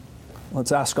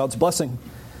Let's ask God's blessing.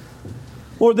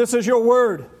 Lord, this is your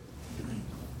word.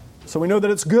 So we know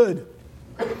that it's good.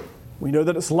 We know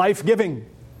that it's life-giving.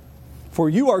 For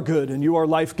you are good and you are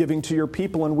life-giving to your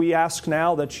people. And we ask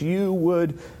now that you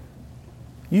would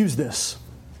use this,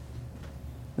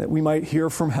 that we might hear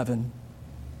from heaven.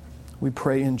 We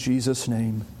pray in Jesus'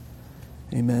 name.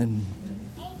 Amen.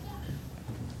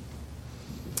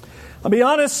 I'll be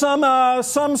honest,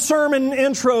 some sermon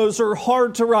intros are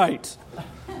hard to write.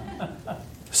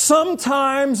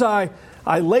 Sometimes I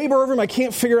labor over them. I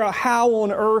can't figure out how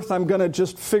on earth I'm going to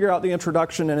just figure out the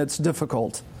introduction, and it's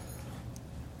difficult.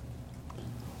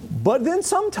 But then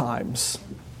sometimes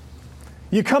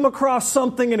you come across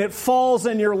something and it falls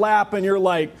in your lap and you're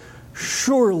like,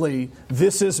 surely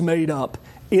this is made up.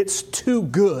 It's too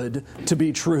good to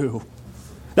be true.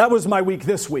 That was my week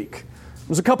this week. It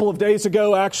was a couple of days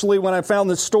ago, actually, when I found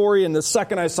this story, and the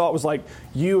second I saw it was like,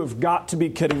 you have got to be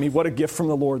kidding me. What a gift from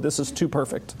the Lord. This is too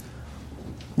perfect.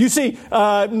 You see,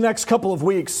 next couple of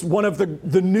weeks, one of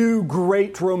the new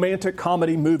great romantic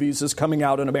comedy movies is coming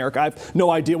out in America. I have no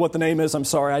idea what the name is. I'm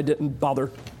sorry, I didn't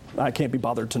bother. I can't be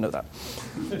bothered to know that.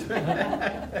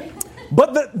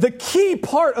 But the key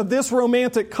part of this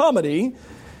romantic comedy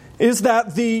is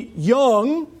that the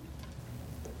young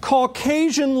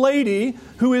Caucasian lady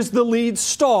who is the lead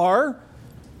star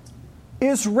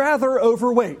is rather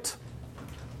overweight.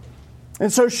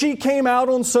 And so she came out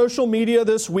on social media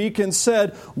this week and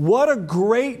said, what a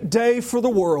great day for the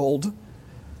world.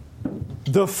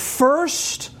 The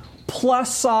first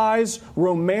plus-size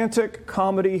romantic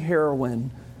comedy heroine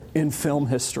in film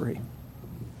history.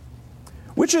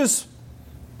 Which is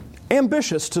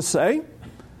ambitious to say.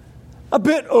 A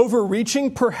bit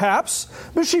overreaching, perhaps,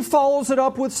 but she follows it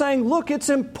up with saying, look, it's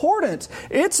important.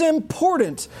 It's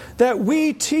important that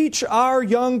we teach our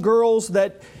young girls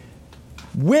that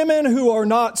women who are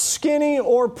not skinny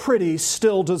or pretty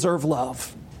still deserve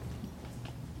love.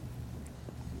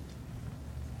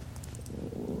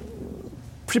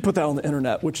 She put that on the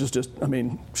internet, which is just,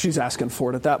 she's asking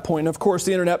for it at that point. And of course,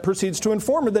 the internet proceeds to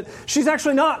inform her that she's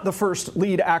actually not the first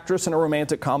lead actress in a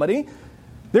romantic comedy.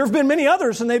 There have been many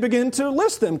others, and they begin to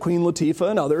list them, Queen Latifah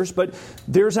and others, but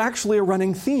there's actually a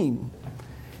running theme,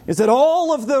 is that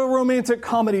all of the romantic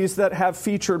comedies that have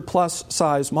featured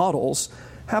plus-size models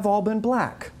have all been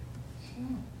black.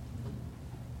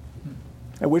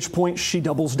 At which point she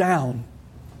doubles down.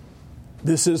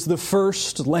 This is the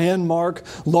first landmark,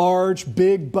 large,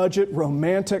 big-budget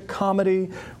romantic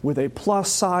comedy with a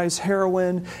plus-size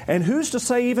heroine. And who's to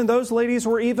say even those ladies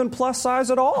were even plus-size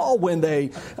at all when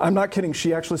they... I'm not kidding,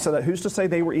 she actually said that. Who's to say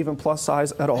they were even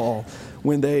plus-size at all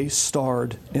when they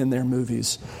starred in their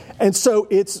movies? And so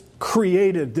it's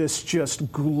created this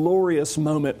just glorious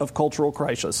moment of cultural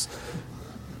crisis,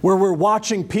 where we're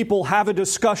watching people have a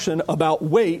discussion about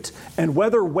weight and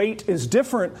whether weight is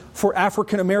different for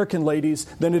African American ladies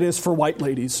than it is for white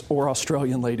ladies or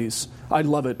Australian ladies. I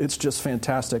love it. It's just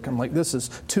fantastic. I'm like, this is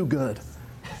too good.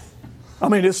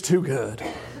 It's too good.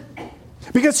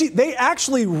 Because see, they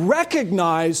actually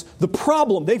recognize the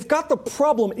problem. They've got the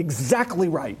problem exactly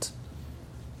right.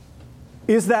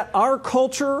 Is that our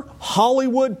culture,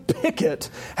 Hollywood picket,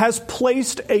 has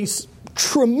placed a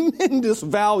tremendous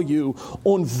value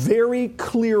on very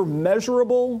clear,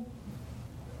 measurable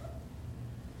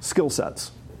skill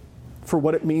sets for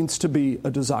what it means to be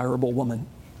a desirable woman.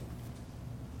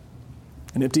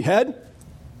 An empty head,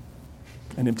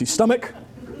 an empty stomach,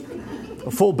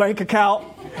 a full bank account,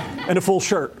 and a full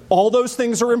shirt. All those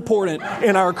things are important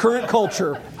in our current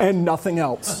culture and nothing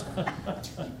else.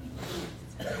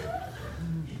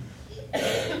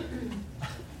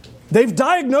 They've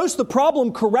diagnosed the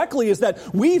problem correctly, is that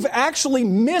we've actually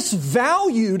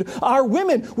misvalued our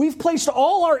women. We've placed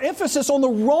all our emphasis on the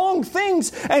wrong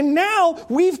things, and now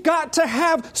we've got to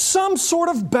have some sort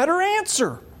of better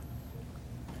answer.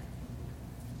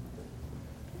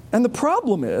 And the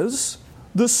problem is,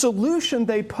 the solution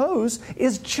they pose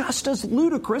is just as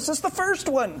ludicrous as the first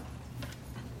one.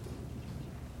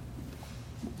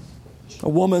 A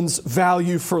woman's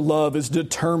value for love is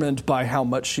determined by how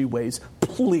much she weighs.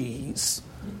 Please,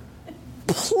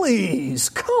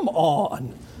 come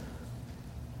on.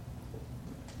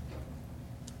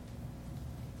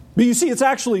 But you see, it's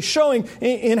actually showing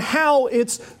in how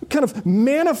it's kind of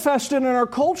manifested in our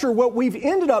culture. What we've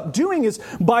ended up doing is,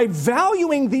 by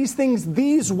valuing these things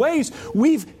these ways,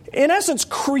 we've, in essence,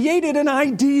 created an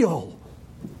ideal.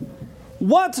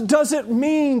 What does it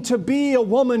mean to be a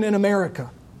woman in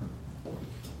America?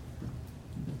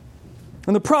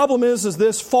 And the problem is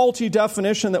this faulty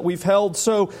definition that we've held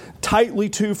so tightly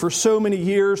to for so many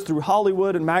years through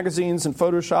Hollywood and magazines and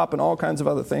Photoshop and all kinds of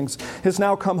other things has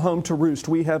now come home to roost.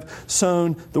 We have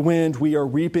sown the wind, we are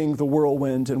reaping the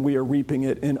whirlwind, and we are reaping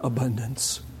it in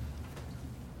abundance.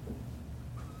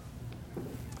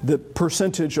 The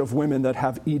percentage of women that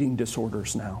have eating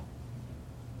disorders now.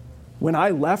 When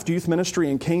I left youth ministry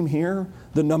and came here,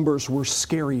 the numbers were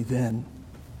scary then.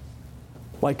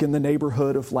 Like in the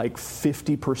neighborhood of like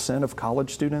 50% of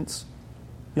college students,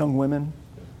 young women.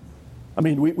 I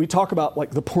mean, we talk about like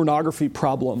the pornography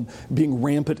problem being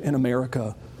rampant in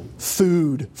America.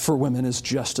 Food for women is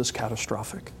just as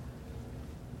catastrophic.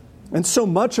 And so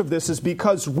much of this is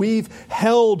because we've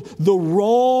held the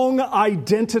wrong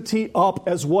identity up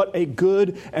as what a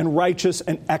good and righteous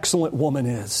and excellent woman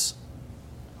is.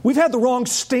 We've had the wrong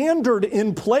standard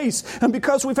in place, and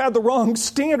because we've had the wrong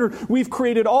standard, we've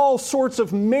created all sorts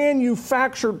of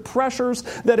manufactured pressures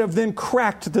that have then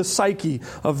cracked the psyche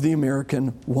of the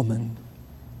American woman.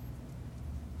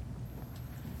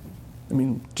 I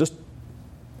mean, just,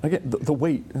 again, the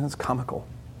weight, it's comical.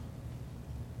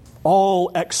 All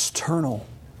external,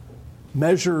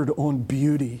 measured on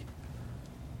beauty.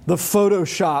 The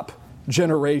Photoshop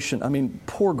generation. I mean,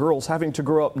 poor girls having to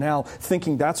grow up now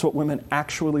thinking that's what women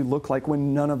actually look like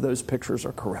when none of those pictures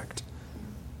are correct.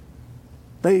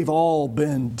 They've all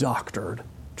been doctored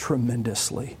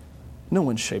tremendously. No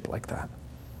one's shaped like that.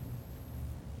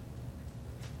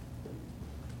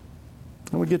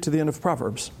 And we get to the end of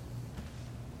Proverbs.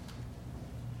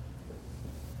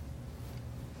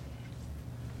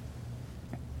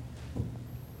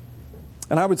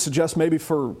 And I would suggest maybe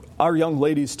for our young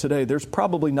ladies today, there's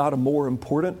probably not a more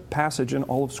important passage in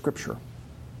all of Scripture.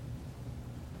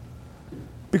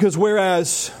 Because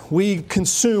whereas we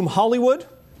consume Hollywood,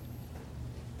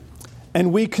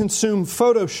 and we consume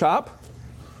Photoshop,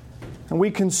 and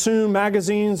we consume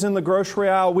magazines in the grocery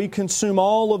aisle, we consume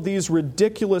all of these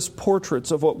ridiculous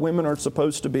portraits of what women are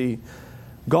supposed to be,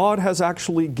 God has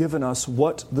actually given us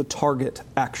what the target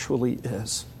actually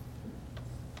is.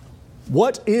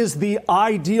 What is the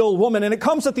ideal woman? And it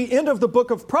comes at the end of the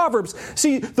book of Proverbs.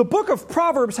 See, the book of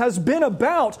Proverbs has been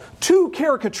about two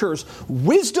caricatures,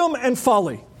 wisdom and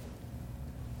folly.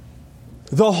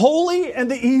 The holy and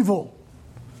the evil.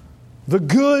 The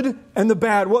good and the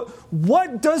bad.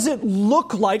 What does it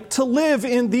look like to live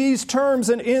in these terms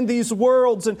and in these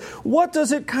worlds? And what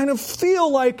does it kind of feel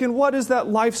like? And what is that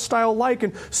lifestyle like?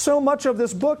 And so much of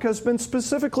this book has been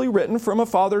specifically written from a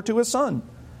father to a son.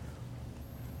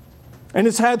 And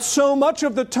it's had so much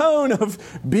of the tone of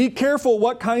be careful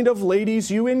what kind of ladies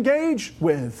you engage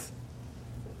with.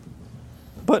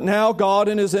 But now God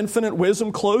in His infinite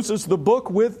wisdom closes the book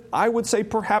with, I would say,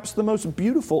 perhaps the most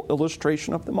beautiful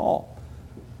illustration of them all.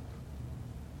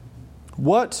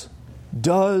 What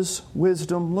does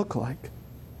wisdom look like?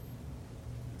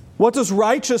 What does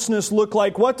righteousness look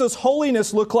like? What does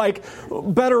holiness look like?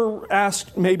 Better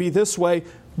asked maybe this way,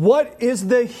 what is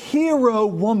the hero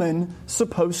woman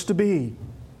supposed to be?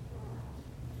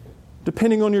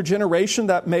 Depending on your generation,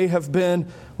 that may have been,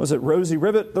 was it Rosie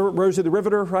the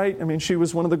Riveter, right? I mean, she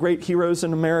was one of the great heroes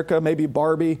in America, maybe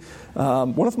Barbie.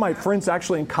 One of my friends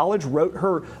actually in college wrote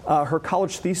her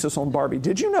college thesis on Barbie.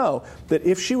 Did you know that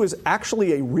if she was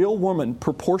actually a real woman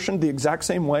proportioned the exact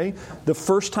same way, the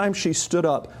first time she stood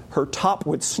up, her top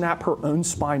would snap her own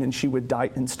spine and she would die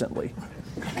instantly?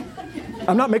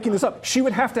 I'm not making this up. She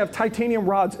would have to have titanium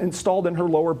rods installed in her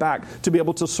lower back to be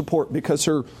able to support because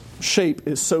her shape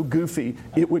is so goofy,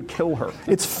 it would kill her.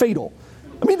 It's fatal.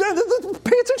 I mean, pay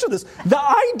attention to this. The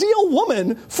ideal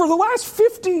woman for the last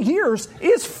 50 years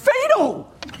is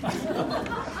fatal.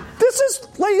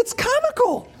 It's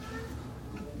comical.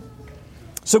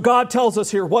 So God tells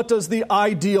us here, what does the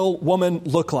ideal woman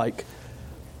look like?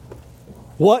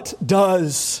 What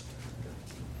does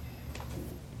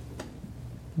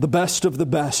the best of the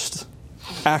best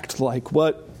act like?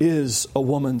 What is a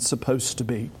woman supposed to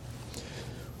be?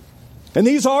 And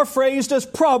these are phrased as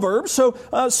proverbs, so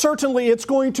certainly it's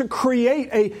going to create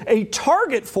a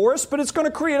target for us, but it's going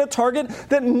to create a target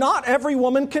that not every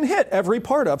woman can hit every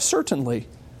part of, certainly.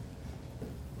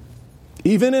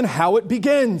 Even in how it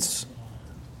begins.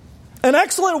 An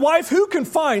excellent wife who can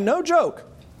find? No joke.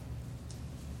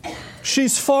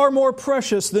 She's far more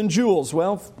precious than jewels.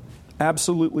 Well,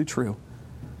 absolutely true.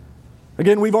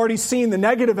 Again, we've already seen the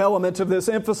negative element of this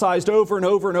emphasized over and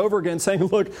over and over again, saying,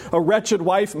 look, a wretched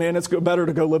wife, man, it's better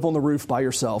to go live on the roof by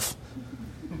yourself.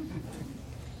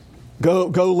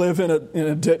 Go live in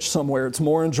a ditch somewhere. It's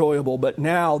more enjoyable. But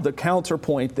now the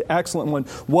counterpoint, the excellent one.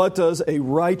 What does a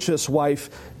righteous wife,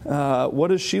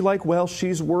 what is she like? Well,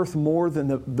 she's worth more than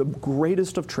the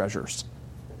greatest of treasures.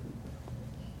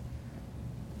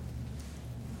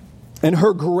 And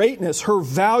her greatness, her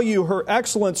value, her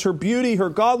excellence, her beauty, her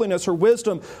godliness, her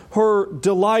wisdom, her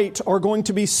delight are going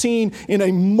to be seen in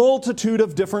a multitude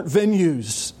of different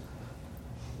venues.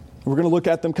 We're going to look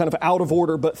at them kind of out of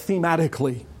order, but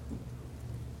thematically.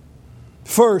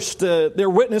 First, they're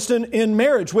witnessed in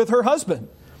marriage with her husband.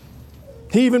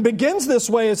 He even begins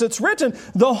this way as it's written,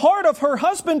 the heart of her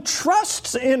husband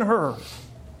trusts in her.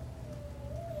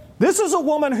 This is a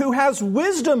woman who has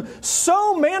wisdom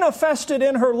so manifested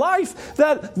in her life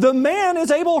that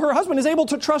her husband is able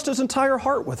to trust his entire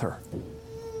heart with her.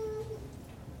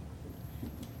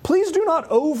 Please do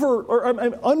not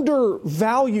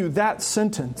undervalue that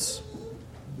sentence.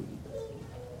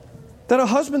 That a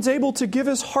husband's able to give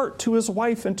his heart to his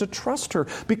wife and to trust her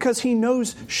because he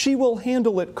knows she will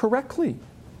handle it correctly.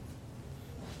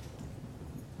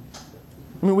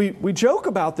 I mean, we joke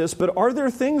about this, but are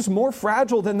there things more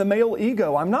fragile than the male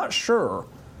ego? I'm not sure.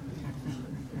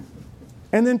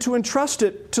 And then to entrust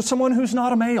it to someone who's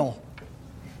not a male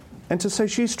and to say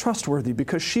she's trustworthy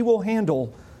because she will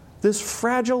handle this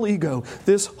fragile ego,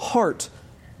 this heart,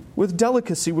 with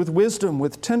delicacy, with wisdom,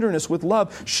 with tenderness, with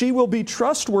love. She will be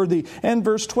trustworthy. And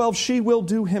verse 12, she will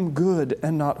do him good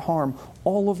and not harm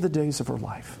all of the days of her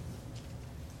life.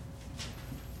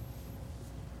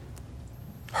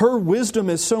 Her wisdom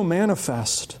is so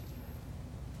manifest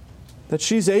that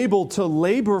she's able to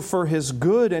labor for his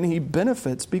good and he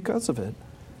benefits because of it.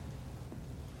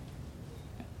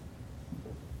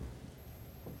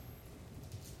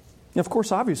 Of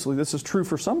course, obviously, this is true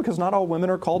for some because not all women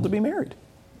are called to be married.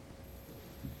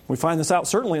 We find this out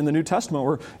certainly in the New Testament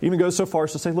where it even goes so far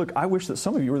as to say, look, I wish that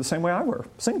some of you were the same way I were,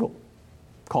 single,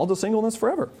 called to singleness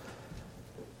forever.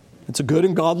 It's a good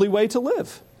and godly way to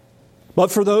live. But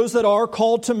for those that are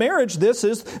called to marriage, this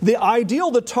is the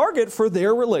ideal, the target for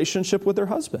their relationship with their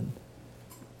husband.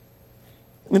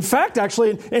 In fact,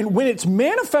 actually, and when it's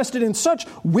manifested in such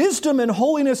wisdom and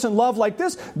holiness and love like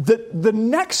this, the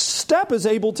next step is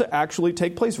able to actually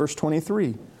take place. Verse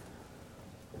 23.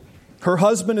 Her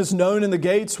husband is known in the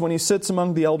gates when he sits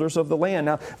among the elders of the land.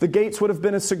 Now, the gates would have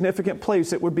been a significant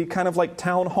place. It would be kind of like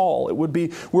town hall. It would be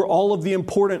where all of the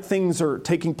important things are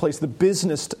taking place. The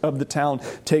business of the town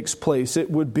takes place.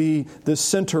 It would be the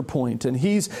center point. And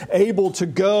he's able to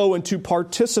go and to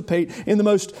participate in the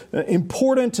most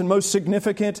important and most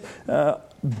significant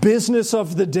business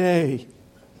of the day.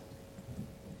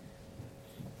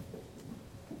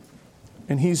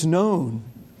 And he's known.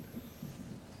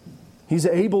 He's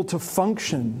able to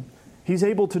function. He's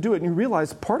able to do it. And you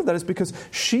realize part of that is because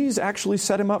she's actually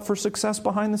set him up for success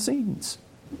behind the scenes.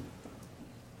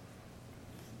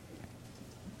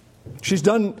 She's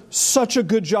done such a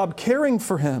good job caring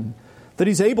for him that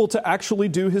he's able to actually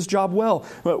do his job well.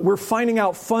 We're finding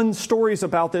out fun stories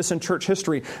about this in church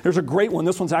history. There's a great one.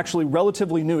 This one's actually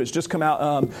relatively new. It's just come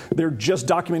out. They're just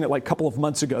documenting it like a couple of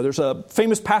months ago. There's a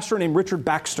famous pastor named Richard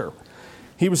Baxter.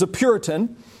 He was a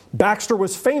Puritan. Baxter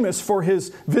was famous for his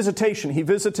visitation. He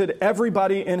visited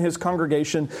everybody in his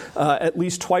congregation at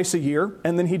least twice a year,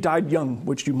 and then he died young,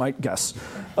 which you might guess.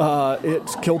 It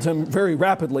killed him very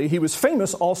rapidly. He was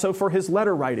famous also for his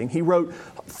letter writing. He wrote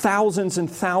thousands and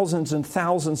thousands and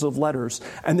thousands of letters,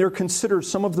 and they're considered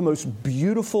some of the most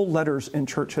beautiful letters in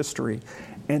church history.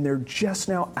 And they're just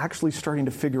now actually starting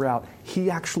to figure out he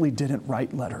actually didn't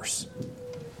write letters.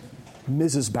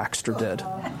 Mrs. Baxter did.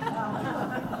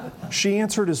 She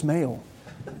answered as mail.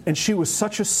 And she was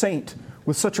such a saint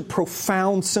with such a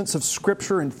profound sense of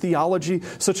Scripture and theology,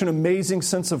 such an amazing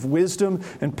sense of wisdom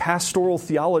and pastoral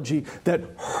theology that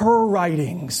her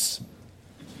writings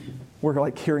were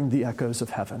like hearing the echoes of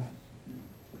heaven.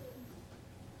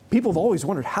 People have always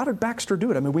wondered, how did Baxter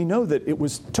do it? I mean, we know that it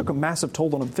took a massive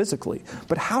toll on him physically.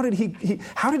 But how did he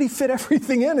fit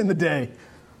everything in the day?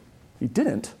 He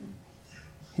didn't.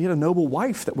 He had a noble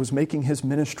wife that was making his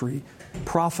ministry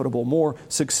profitable, more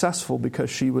successful because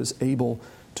she was able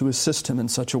to assist him in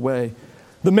such a way.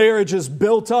 The marriage is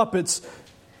built up. It's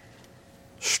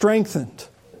strengthened.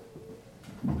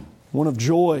 One of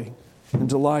joy and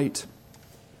delight.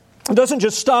 It doesn't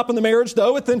just stop in the marriage,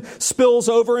 though. It then spills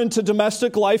over into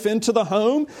domestic life, into the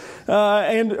home.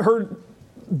 And her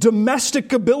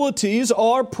domestic abilities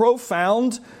are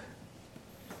profound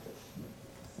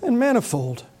and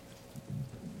manifold.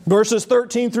 Verses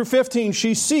 13 through 15,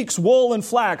 she seeks wool and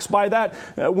flax. By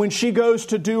that, when she goes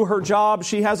to do her job,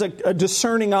 she has a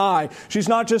discerning eye. She's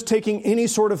not just taking any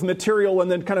sort of material and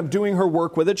then kind of doing her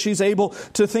work with it. She's able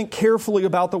to think carefully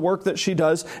about the work that she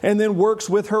does and then works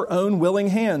with her own willing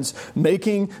hands,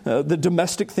 making the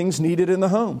domestic things needed in the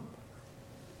home.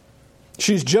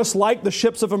 She's just like the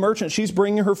ships of a merchant. She's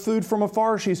bringing her food from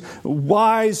afar. She's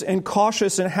wise and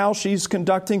cautious in how she's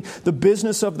conducting the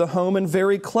business of the home and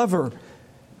very clever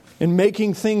in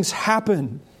making things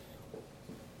happen.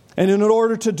 And in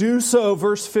order to do so,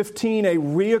 verse 15, a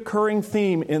reoccurring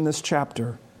theme in this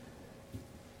chapter,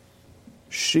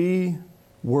 she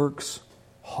works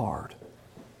hard.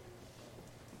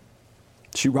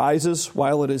 She rises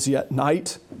while it is yet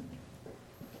night.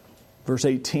 Verse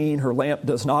 18, her lamp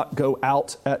does not go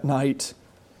out at night.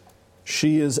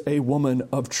 She is a woman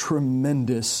of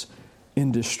tremendous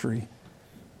industry.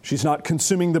 She's not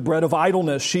consuming the bread of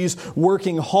idleness. She's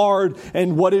working hard.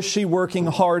 And what is she working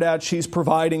hard at? She's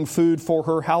providing food for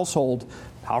her household.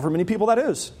 However many people that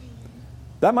is.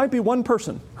 That might be one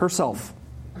person, herself.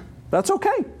 That's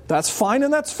okay. That's fine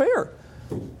and that's fair.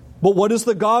 But what is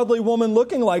the godly woman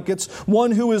looking like? It's one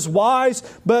who is wise,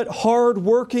 but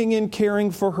hard-working in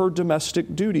caring for her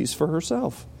domestic duties, for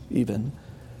herself even.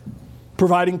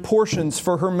 Providing portions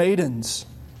for her maidens.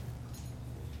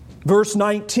 Verse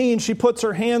 19, she puts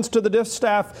her hands to the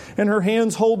distaff and her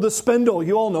hands hold the spindle.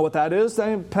 You all know what that is.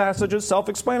 That passage is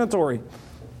self-explanatory.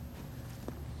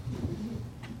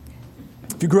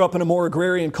 If you grew up in a more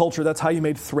agrarian culture, that's how you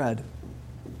made thread.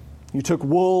 You took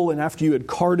wool, and after you had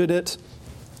carded it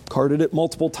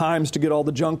multiple times to get all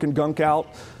the junk and gunk out.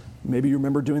 Maybe you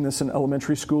remember doing this in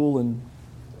elementary school and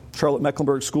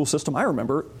Charlotte-Mecklenburg school system. I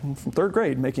remember from third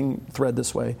grade making thread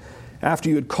this way. After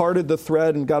you had carded the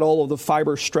thread and got all of the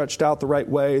fibers stretched out the right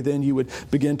way, then you would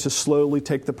begin to slowly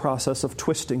take the process of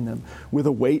twisting them with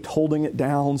a weight holding it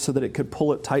down so that it could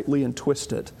pull it tightly and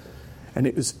twist it. And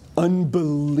it was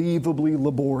unbelievably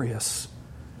laborious,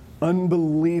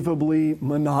 unbelievably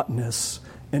monotonous,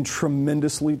 and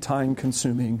tremendously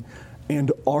time-consuming,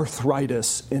 and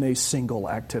arthritis in a single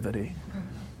activity.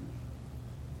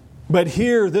 But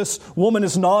here, this woman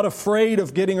is not afraid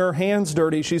of getting her hands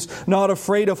dirty. She's not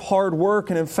afraid of hard work,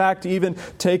 and in fact, even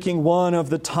taking one of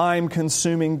the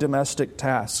time-consuming domestic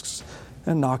tasks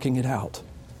and knocking it out.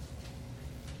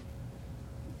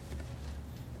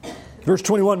 Verse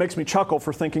 21 makes me chuckle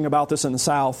for thinking about this in the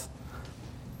South.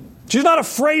 She's not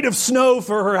afraid of snow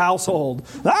for her household.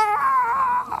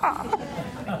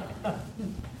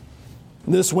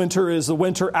 This winter is the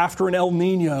winter after an El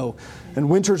Nino. And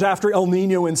winters after El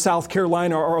Nino in South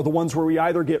Carolina are the ones where we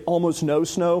either get almost no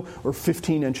snow or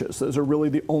 15 inches. Those are really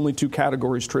the only two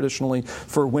categories traditionally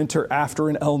for winter after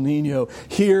an El Nino.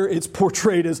 Here it's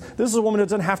portrayed as this is a woman that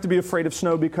doesn't have to be afraid of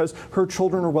snow because her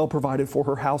children are well provided for,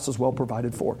 her house is well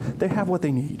provided for. They have what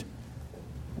they need.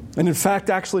 And in fact,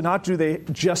 actually not do they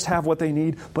just have what they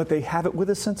need, but they have it with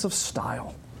a sense of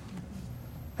style.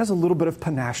 Has a little bit of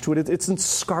panache to it. It's in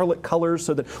scarlet colors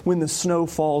so that when the snow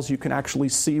falls, you can actually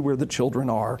see where the children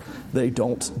are. They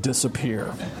don't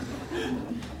disappear.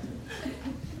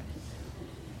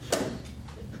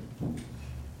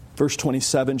 Verse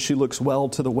 27, she looks well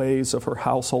to the ways of her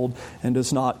household and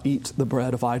does not eat the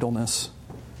bread of idleness.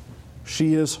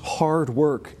 She is hard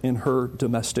work in her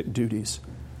domestic duties.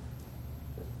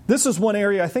 This is one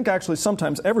area I think actually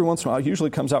sometimes, every once in a while, it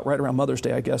usually comes out right around Mother's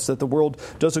Day, I guess, that the world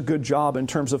does a good job in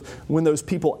terms of when those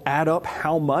people add up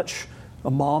how much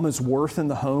a mom is worth in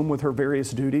the home with her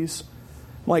various duties.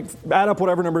 Like, add up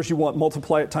whatever numbers you want,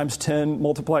 multiply it times 10,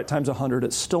 multiply it times 100.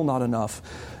 It's still not enough.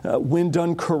 When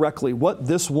done correctly, what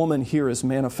this woman here is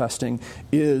manifesting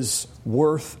is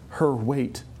worth her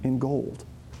weight in gold.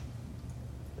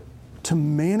 To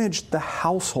manage the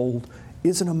household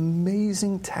is an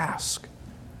amazing task.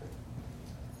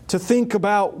 To think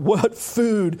about what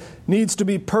food needs to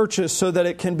be purchased so that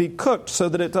it can be cooked, so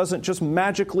that it doesn't just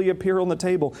magically appear on the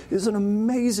table, is an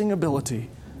amazing ability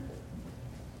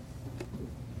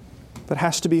that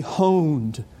has to be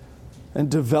honed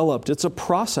and developed. It's a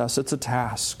process, it's a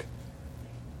task.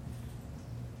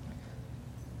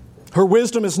 Her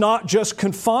wisdom is not just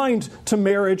confined to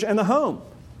marriage and the home.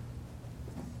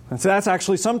 And so that's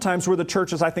actually sometimes where the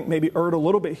church is, I think, maybe erred a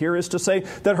little bit here, is to say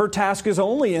that her task is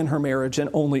only in her marriage and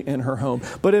only in her home.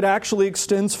 But it actually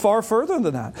extends far further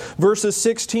than that. Verses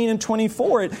 16 and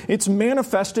 24, it's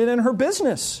manifested in her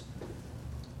business.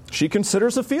 She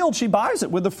considers a field. She buys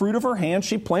it. With the fruit of her hand,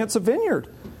 she plants a vineyard.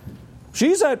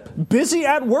 She's busy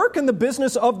at work in the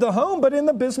business of the home, but in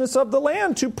the business of the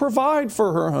land to provide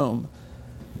for her home.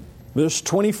 Verse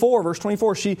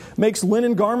 24, she makes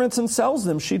linen garments and sells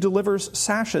them. She delivers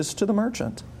sashes to the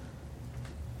merchant.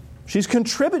 She's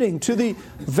contributing to the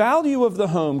value of the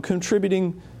home,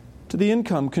 contributing to the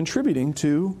income, contributing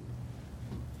to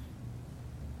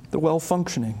the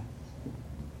well-functioning.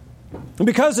 And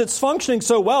because it's functioning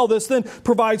so well, this then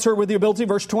provides her with the ability,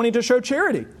 verse 20, to show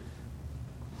charity.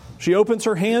 She opens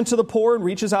her hand to the poor and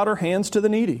reaches out her hands to the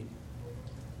needy.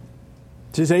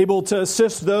 She's able to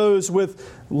assist those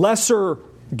with lesser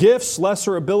gifts,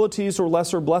 lesser abilities, or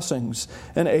lesser blessings,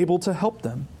 and able to help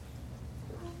them.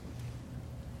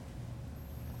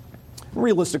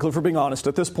 Realistically, if we're being honest,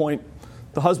 at this point,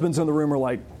 the husbands in the room are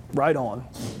like, right on.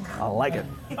 I like it.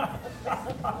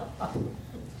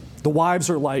 The wives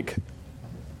are like,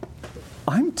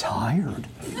 I'm tired.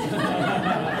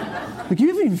 Like, you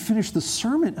haven't even finished the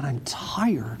sermon and I'm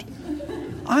tired.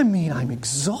 I mean, I'm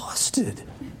exhausted.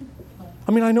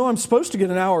 I mean, I know I'm supposed to get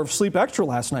an hour of sleep extra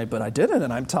last night, but I didn't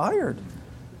and I'm tired.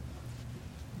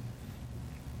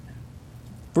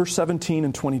 Verse 17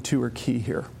 and 22 are key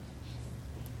here.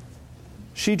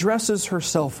 She dresses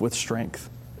herself with strength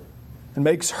and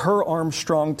makes her arms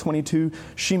strong. 22,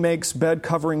 she makes bed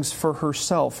coverings for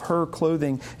herself. Her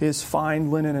clothing is fine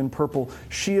linen and purple.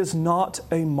 She is not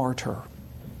a martyr.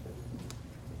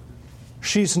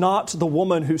 She's not the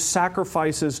woman who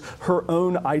sacrifices her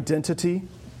own identity,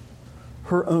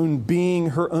 her own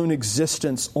being, her own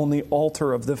existence on the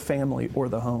altar of the family or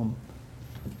the home.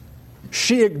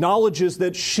 She acknowledges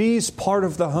that she's part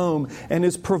of the home and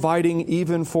is providing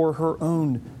even for her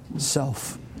own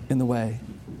self in the way.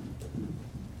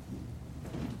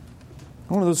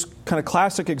 One of those kind of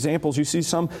classic examples, you see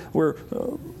some where,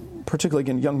 particularly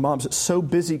again, young moms, are so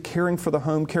busy caring for the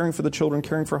home, caring for the children,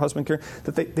 caring for husband,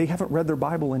 that they haven't read their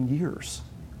Bible in years.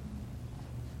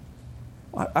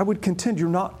 I would contend you're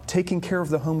not taking care of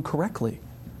the home correctly.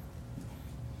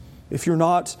 If you're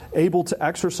not able to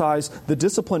exercise the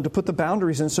discipline to put the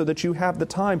boundaries in so that you have the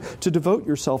time to devote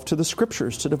yourself to the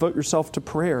Scriptures, to devote yourself to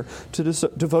prayer, to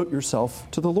devote yourself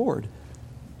to the Lord.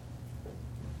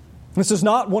 This is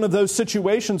not one of those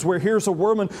situations where here's a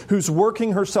woman who's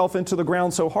working herself into the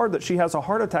ground so hard that she has a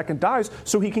heart attack and dies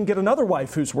so he can get another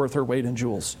wife who's worth her weight in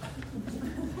jewels.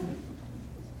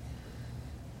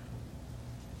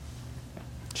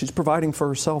 She's providing for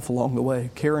herself along the way,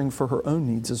 caring for her own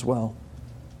needs as well.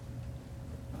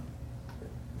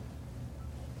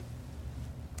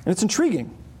 And it's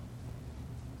intriguing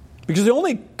because the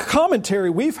only commentary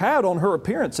we've had on her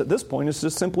appearance at this point is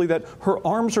just simply that her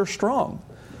arms are strong.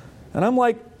 And I'm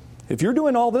like, if you're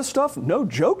doing all this stuff, no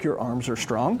joke your arms are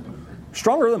strong.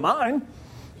 Stronger than mine.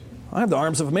 I have the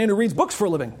arms of a man who reads books for a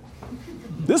living.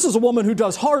 This is a woman who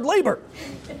does hard labor.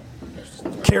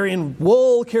 Carrying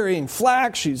wool, carrying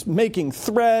flax, she's making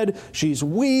thread, she's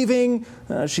weaving,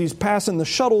 she's passing the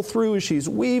shuttle through, she's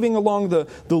weaving along the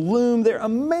loom. They're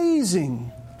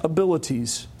amazing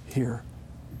abilities here.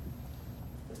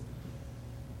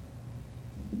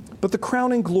 But the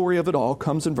crowning glory of it all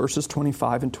comes in verses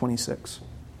 25 and 26.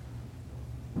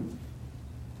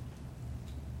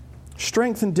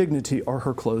 Strength and dignity are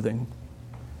her clothing.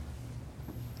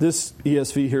 This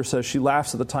ESV here says she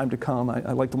laughs at the time to come.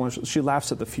 I like the one, she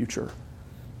laughs at the future.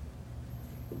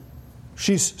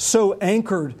 She's so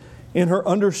anchored in her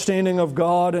understanding of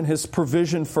God and His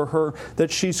provision for her that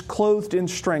she's clothed in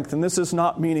strength. And this is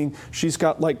not meaning she's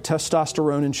got like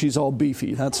testosterone and she's all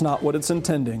beefy. That's not what it's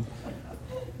intending.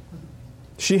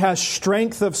 She has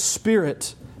strength of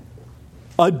spirit,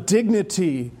 a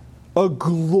dignity, a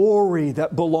glory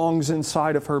that belongs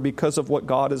inside of her because of what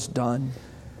God has done.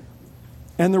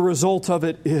 And the result of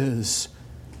it is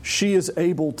she is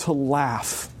able to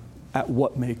laugh at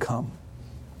what may come.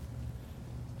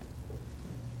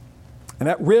 And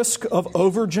at risk of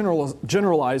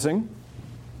overgeneralizing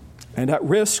and at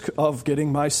risk of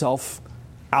getting myself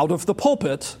out of the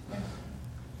pulpit,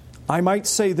 I might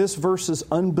say this verse is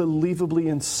unbelievably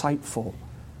insightful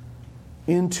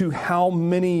into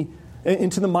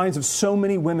the minds of so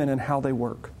many women and how they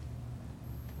work.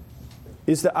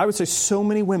 Is that I would say so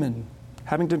many women,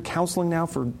 having done counseling now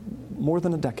for more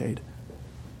than a decade,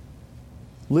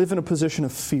 live in a position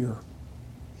of fear,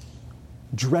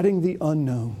 dreading the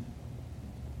unknown,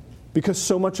 because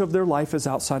so much of their life is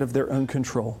outside of their own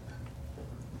control.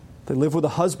 They live with a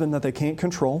husband that they can't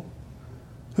control,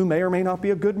 who may or may not be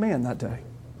a good man that day.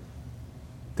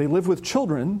 They live with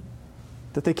children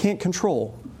that they can't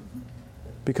control,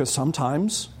 because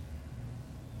sometimes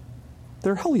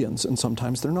they're hellions and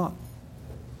sometimes they're not.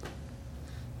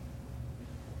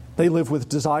 They live with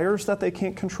desires that they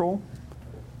can't control.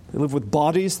 They live with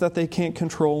bodies that they can't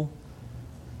control.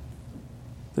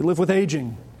 They live with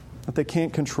aging that they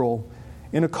can't control.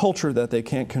 in a culture that they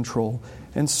can't control,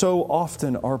 and so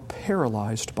often are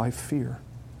paralyzed by fear.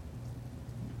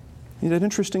 Yet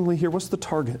interestingly here, what's the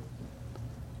target?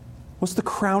 What's the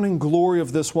crowning glory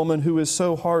of this woman who is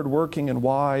so hardworking and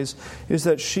wise is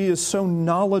that she is so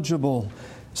knowledgeable,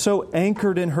 so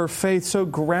anchored in her faith, so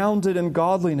grounded in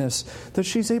godliness that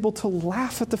she's able to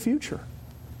laugh at the future.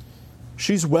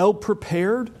 She's well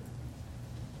prepared.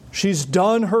 She's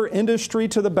done her industry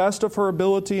to the best of her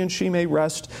ability, and she may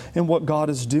rest in what God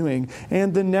is doing.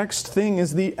 And the next thing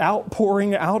is the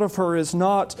outpouring out of her is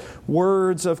not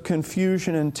words of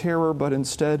confusion and terror, but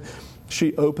instead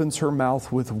she opens her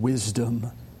mouth with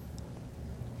wisdom.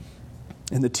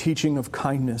 And the teaching of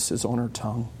kindness is on her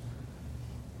tongue.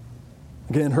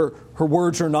 Again, her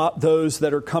words are not those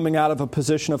that are coming out of a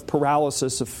position of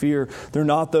paralysis, of fear. They're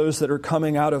not those that are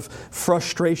coming out of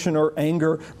frustration or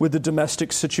anger with the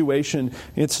domestic situation.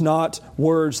 It's not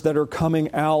words that are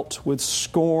coming out with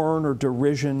scorn or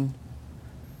derision,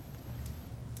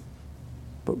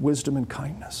 but wisdom and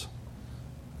kindness.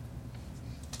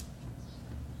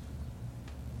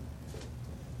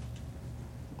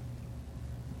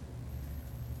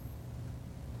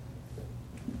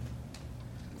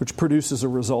 Which produces a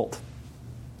result.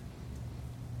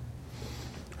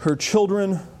 Her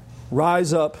children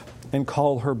rise up and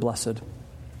call her blessed.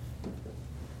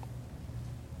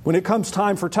 When it comes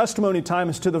time for testimony time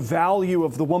as to the value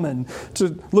of the woman,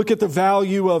 to look at the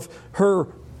value of her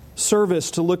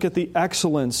service, to look at the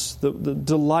excellence, the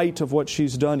delight of what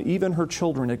she's done, even her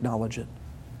children acknowledge it.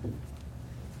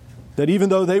 That even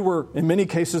though they were, in many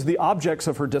cases, the objects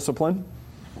of her discipline,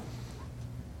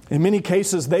 in many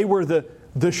cases they were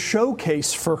the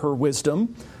showcase for her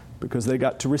wisdom because they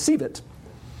got to receive it.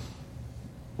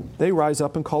 They rise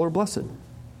up and call her blessed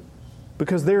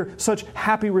because they're such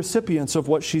happy recipients of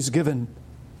what she's given.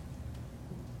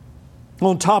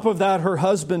 On top of that, her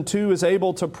husband too is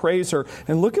able to praise her.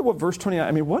 And look at what verse 29,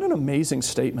 I mean, what an amazing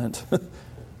statement.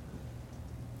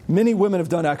 Many women have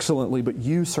done excellently, but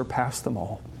you surpass them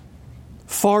all.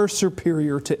 Far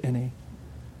superior to any.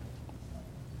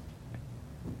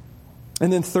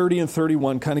 And then 30 and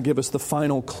 31 kind of give us the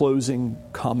final closing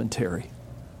commentary.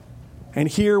 And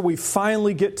here we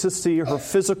finally get to see her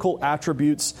physical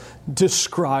attributes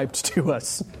described to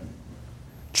us.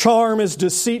 Charm is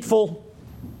deceitful.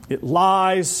 It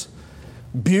lies.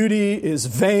 Beauty is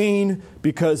vain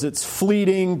because it's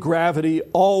fleeting. Gravity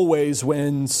always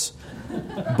wins.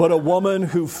 But a woman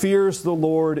who fears the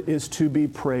Lord is to be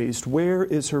praised. Where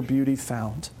is her beauty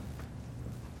found?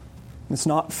 It's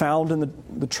not found in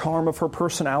the charm of her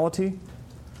personality.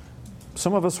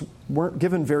 Some of us weren't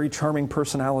given very charming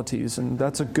personalities, and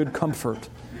that's a good comfort.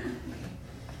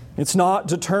 It's not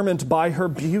determined by her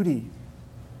beauty.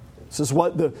 This is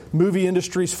what the movie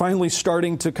industry is finally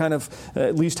starting to kind of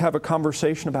at least have a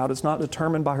conversation about. It's not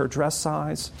determined by her dress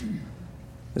size.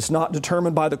 It's not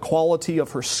determined by the quality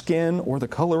of her skin or the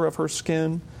color of her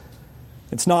skin.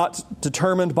 It's not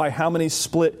determined by how many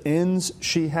split ends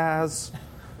she has.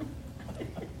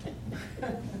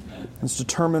 It's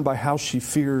determined by how she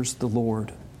fears the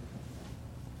Lord.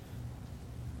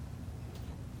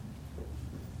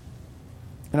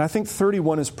 And I think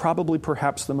 31 is probably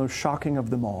perhaps the most shocking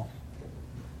of them all.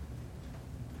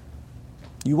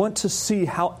 You want to see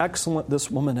how excellent this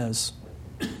woman is.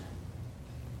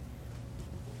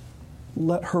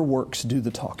 Let her works do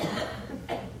the talking.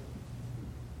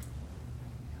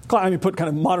 I mean, put kind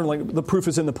of modern, like the proof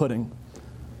is in the pudding.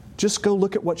 Just go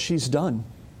look at what she's done.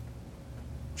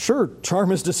 Sure,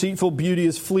 charm is deceitful, beauty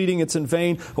is fleeting, it's in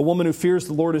vain. A woman who fears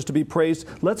the Lord is to be praised.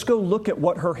 Let's go look at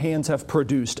what her hands have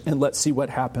produced and let's see what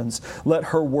happens. Let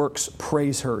her works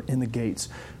praise her in the gates.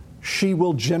 She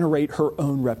will generate her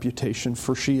own reputation,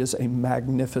 for she is a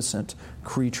magnificent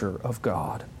creature of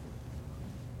God.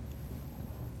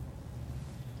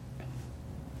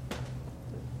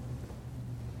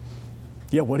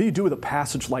 Yeah, what do you do with a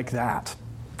passage like that?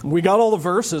 We got all the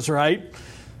verses, right?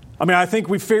 I mean, I think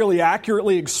we fairly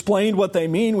accurately explained what they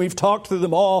mean. We've talked through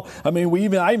them all. I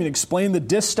mean, I even explained the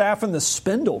distaff and the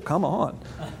spindle. Come on.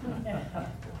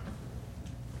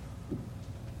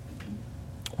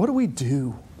 What do we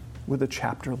do with a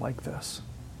chapter like this?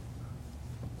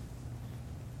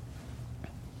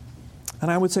 And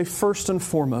I would say first and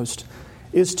foremost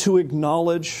is to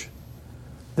acknowledge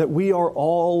that we are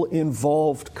all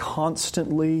involved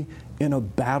constantly in a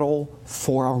battle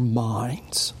for our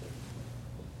minds.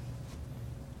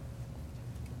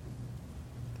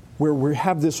 Where we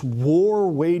have this war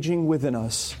waging within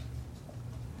us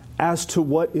as to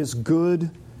what is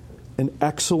good and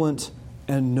excellent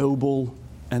and noble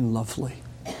and lovely.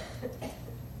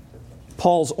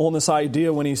 Paul's on this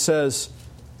idea when he says,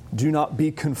 Do not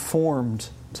be conformed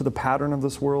to the pattern of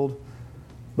this world,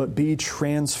 but be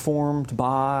transformed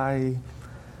by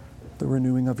the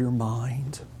renewing of your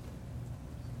mind.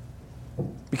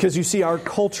 Because you see, our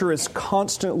culture is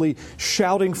constantly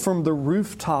shouting from the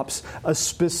rooftops a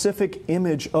specific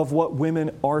image of what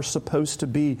women are supposed to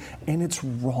be. And it's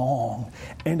wrong,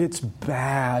 and it's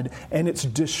bad, and it's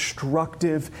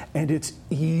destructive, and it's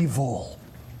evil.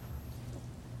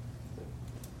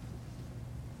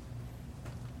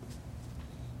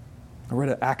 I read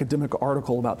an academic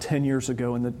article about 10 years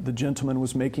ago, and the gentleman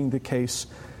was making the case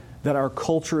that our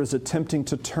culture is attempting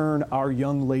to turn our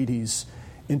young ladies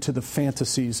into the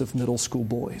fantasies of middle school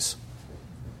boys.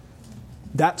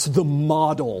 That's the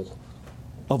model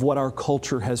of what our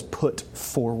culture has put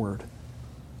forward.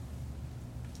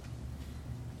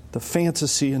 The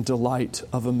fantasy and delight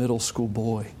of a middle school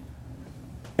boy.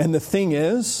 And the thing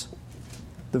is,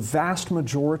 the vast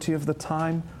majority of the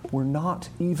time, we're not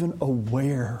even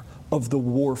aware of the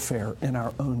warfare in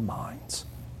our own minds.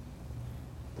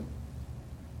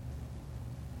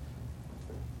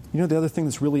 You know the other thing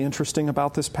that's really interesting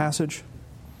about this passage?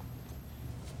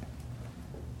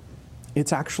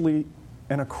 It's actually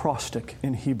an acrostic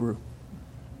in Hebrew.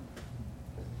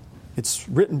 It's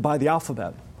written by the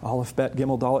alphabet. Aleph, Bet,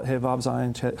 Gimel, Dalet, He, Vav,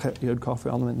 Zayin, Chet, Het, Yod, Kaf,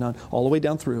 Element, Nun, all the way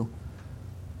down through,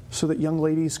 so that young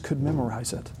ladies could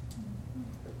memorize it.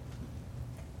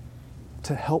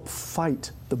 To help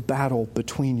fight the battle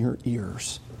between your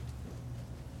ears.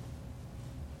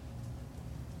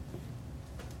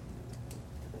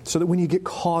 So that when you get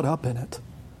caught up in it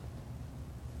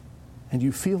and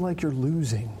you feel like you're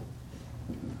losing,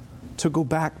 to go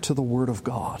back to the Word of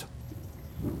God.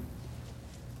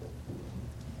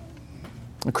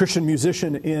 A Christian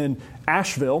musician in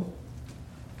Asheville,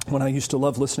 when I used to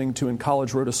love listening to in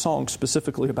college, wrote a song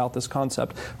specifically about this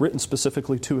concept, written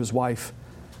specifically to his wife.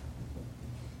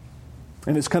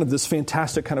 And it's kind of this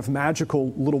fantastic, kind of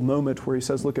magical little moment where he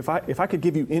says, look, if I could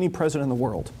give you any present in the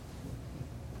world,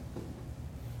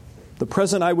 the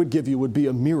present I would give you would be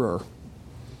a mirror,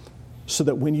 so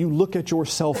that when you look at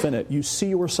yourself in it, you see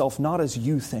yourself not as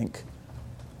you think,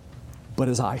 but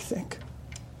as I think.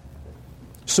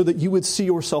 So that you would see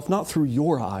yourself not through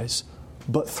your eyes,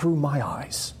 but through my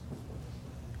eyes.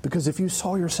 Because if you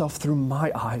saw yourself through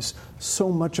my eyes, so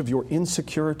much of your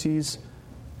insecurities,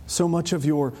 so much of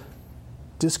your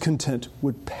discontent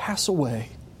would pass away.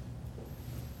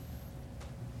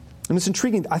 And it's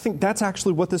intriguing. I think that's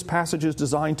actually what this passage is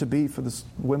designed to be for the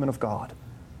women of God.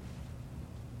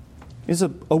 Is a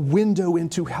window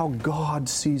into how God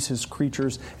sees His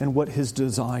creatures and what His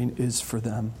design is for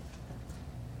them.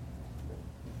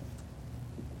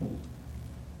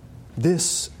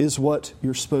 This is what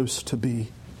you're supposed to be.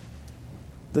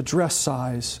 The dress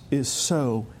size is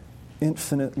so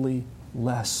infinitely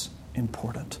less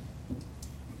important.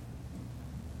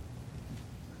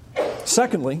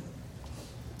 Secondly,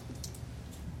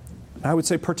 I would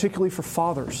say particularly for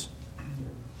fathers,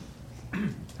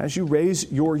 as you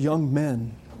raise your young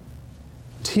men,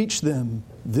 teach them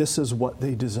this is what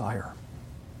they desire.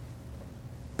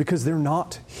 Because they're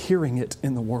not hearing it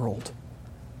in the world.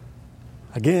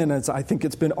 Again, as I think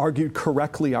it's been argued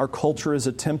correctly, our culture is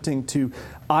attempting to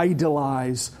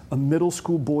idolize a middle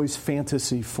school boy's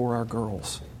fantasy for our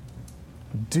girls.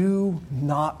 Do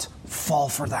not fall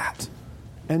for that,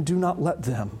 and do not let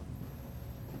them.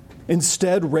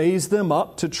 Instead, raise them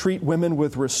up to treat women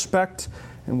with respect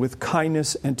and with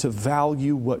kindness and to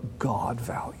value what God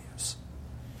values.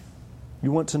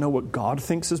 You want to know what God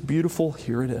thinks is beautiful?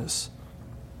 Here it is.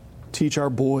 Teach our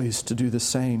boys to do the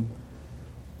same.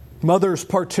 Mothers,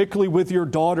 particularly with your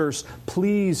daughters,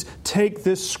 please take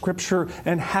this scripture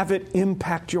and have it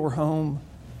impact your home.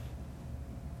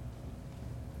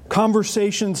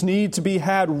 Conversations need to be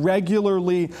had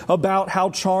regularly about how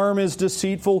charm is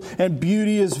deceitful and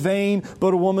beauty is vain,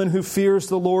 but a woman who fears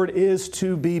the Lord is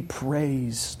to be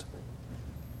praised.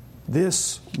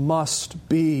 This must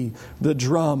be the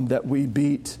drum that we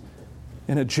beat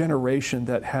in a generation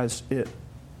that has it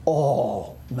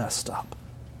all messed up.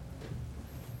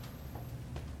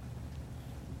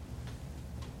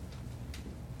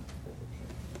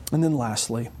 And then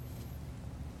lastly,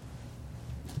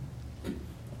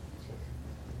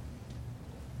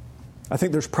 I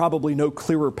think there's probably no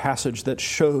clearer passage that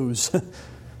shows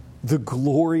the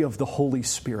glory of the Holy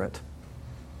Spirit.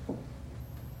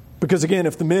 Because again,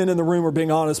 if the men in the room are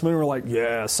being honest, men are like,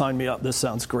 yeah, sign me up, this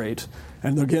sounds great.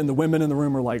 And again, the women in the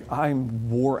room are like, I'm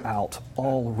wore out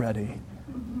already.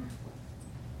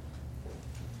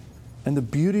 And the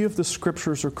beauty of the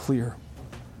Scriptures are clear.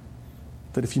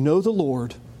 That if you know the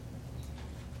Lord,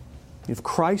 if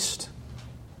Christ,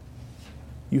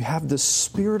 you have the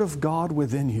Spirit of God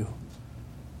within you.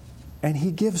 And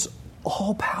He gives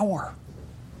all power.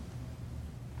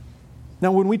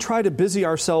 Now, when we try to busy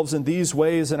ourselves in these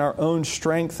ways, in our own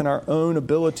strength and our own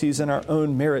abilities and our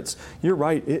own merits, you're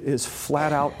right, it is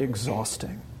flat out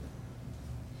exhausting.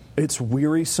 It's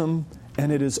wearisome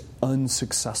and it is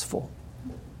unsuccessful.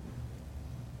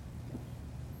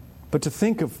 But to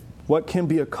think of what can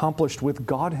be accomplished with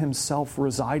God Himself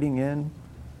residing in,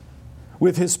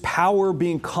 with His power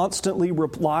being constantly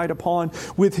relied upon,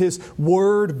 with His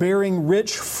Word bearing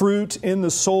rich fruit in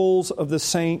the souls of the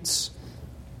saints.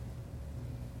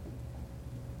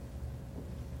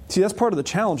 See, that's part of the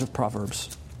challenge of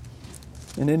Proverbs,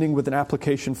 and ending with an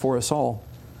application for us all.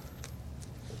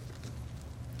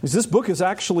 Is this book is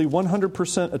actually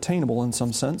 100% attainable in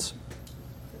some sense,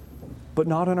 but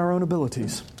not in our own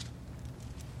abilities.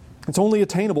 It's only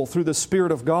attainable through the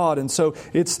Spirit of God. And so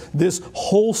it's this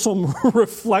wholesome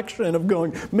reflection of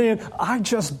going, man, I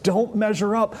just don't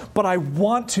measure up, but I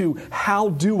want to. How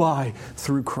do I?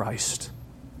 Through Christ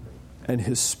and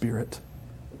His Spirit.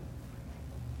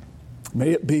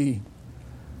 May it be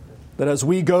that as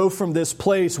we go from this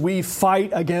place, we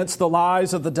fight against the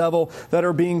lies of the devil that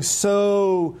are being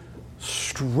so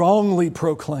strongly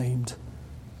proclaimed,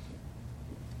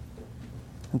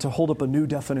 and to hold up a new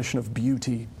definition of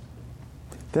beauty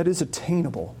that is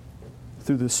attainable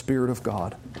through the Spirit of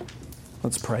God.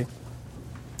 Let's pray.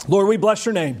 Lord, we bless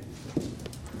Your name.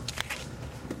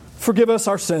 Forgive us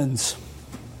our sins.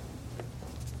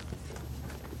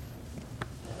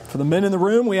 For the men in the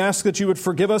room, we ask that You would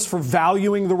forgive us for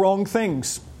valuing the wrong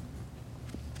things.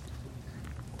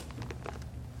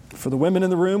 For the women in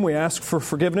the room, we ask for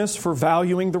forgiveness for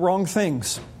valuing the wrong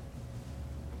things.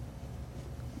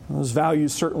 Those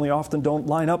values certainly often don't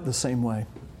line up the same way,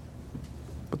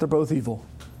 but they're both evil.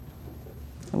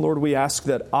 And Lord, we ask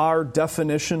that our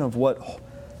definition of what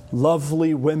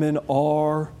lovely women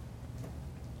are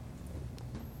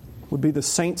would be the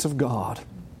saints of God.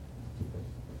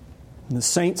 And the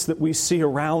saints that we see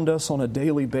around us on a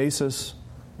daily basis,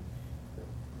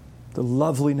 the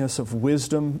loveliness of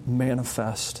wisdom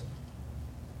manifest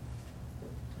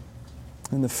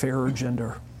in the fairer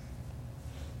gender.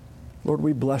 Lord,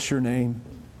 we bless Your name.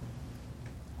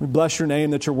 We bless Your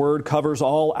name that Your Word covers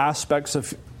all aspects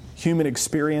of human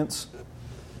experience.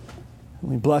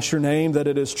 We bless Your name that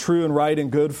it is true and right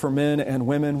and good for men and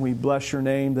women. We bless Your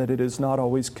name that it is not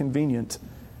always convenient,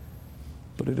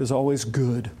 but it is always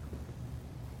good.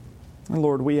 And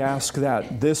Lord, we ask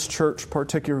that this church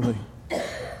particularly,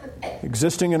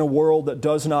 existing in a world that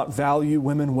does not value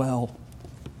women well,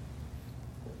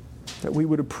 that we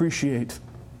would appreciate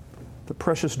the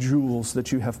precious jewels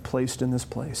that You have placed in this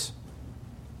place.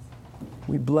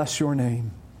 We bless Your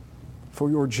name for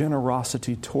Your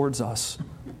generosity towards us,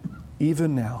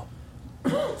 even now,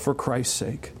 for Christ's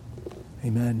sake.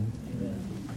 Amen. Amen.